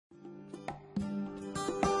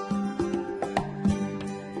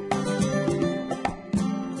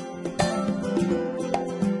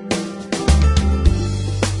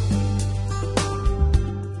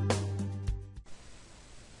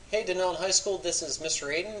Hey, Denellen High School, this is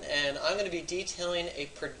Mr. Ayton, and I'm going to be detailing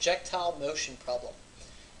a projectile motion problem.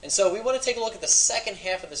 And so we want to take a look at the second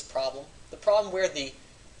half of this problem, the problem where the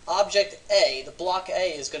object A, the block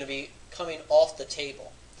A, is going to be coming off the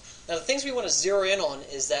table. Now the things we want to zero in on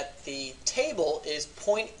is that the table is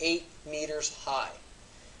 0.8 meters high,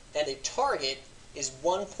 and a target is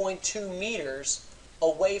 1.2 meters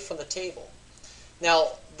away from the table. Now,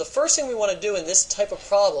 the first thing we want to do in this type of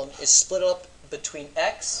problem is split up between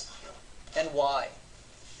x and y.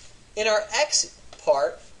 In our x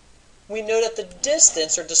part, we know that the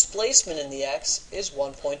distance or displacement in the x is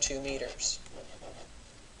 1.2 meters.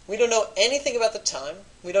 We don't know anything about the time.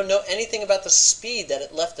 We don't know anything about the speed that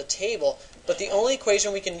it left the table, but the only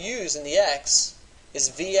equation we can use in the x is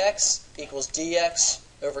Vx equals dx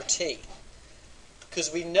over t,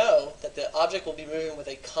 because we know that the object will be moving with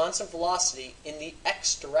a constant velocity in the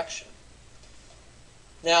x direction.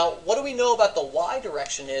 Now, what do we know about the y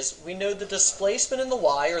direction is we know the displacement in the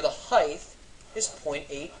y, or the height, is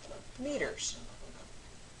 0.8 meters.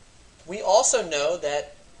 We also know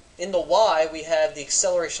that in the y we have the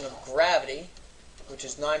acceleration of gravity, which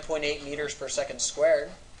is 9.8 meters per second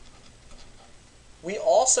squared. We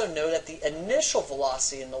also know that the initial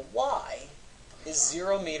velocity in the y is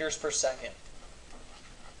 0 meters per second.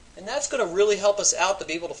 And that's going to really help us out to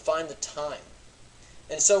be able to find the time.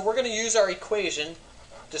 And so we're going to use our equation.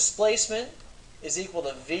 Displacement is equal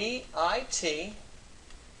to VIT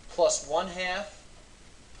plus 1/2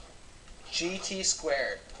 GT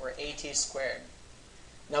squared, or AT squared.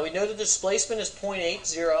 Now we know the displacement is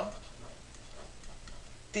 0.80.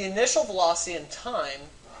 The initial velocity in time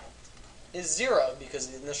is 0 because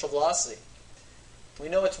of the initial velocity. We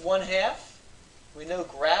know it's 1/2. We know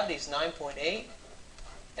gravity is 9.8.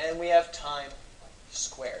 And we have time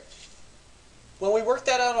squared. When we work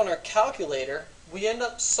that out on our calculator, we end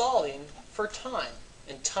up solving for time.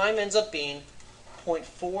 And time ends up being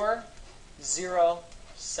 0.40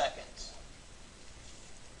 seconds.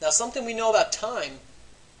 Now, something we know about time,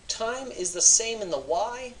 time is the same in the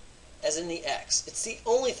y as in the x. It's the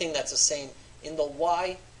only thing that's the same in the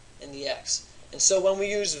y and the x. And so when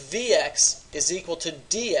we use Vx is equal to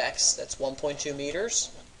dx, that's 1.2 meters,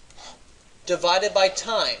 divided by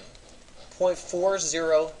time,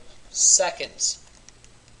 0.40 seconds,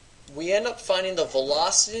 we end up finding the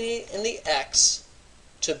velocity in the x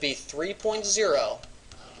to be 3.0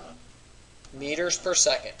 meters per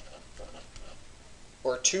second,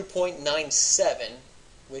 or 2.97,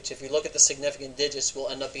 which if you look at the significant digits will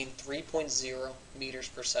end up being 3.0 meters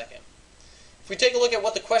per second. If we take a look at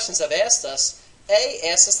what the questions have asked us, A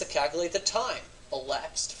asks us to calculate the time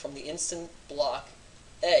elapsed from the instant block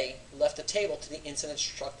A left the table to the instant it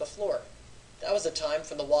struck the floor. That was the time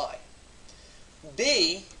from the y.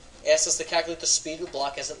 B asks us to calculate the speed of the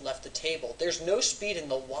block as it left the table. There's no speed in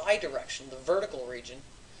the y direction, the vertical region,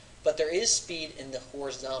 but there is speed in the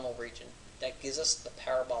horizontal region. That gives us the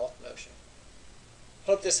parabolic motion.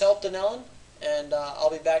 Hope this helped, Denellen, and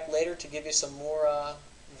I'll be back later to give you some more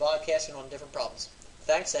vodcasting on different problems.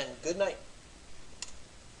 Thanks, and good night.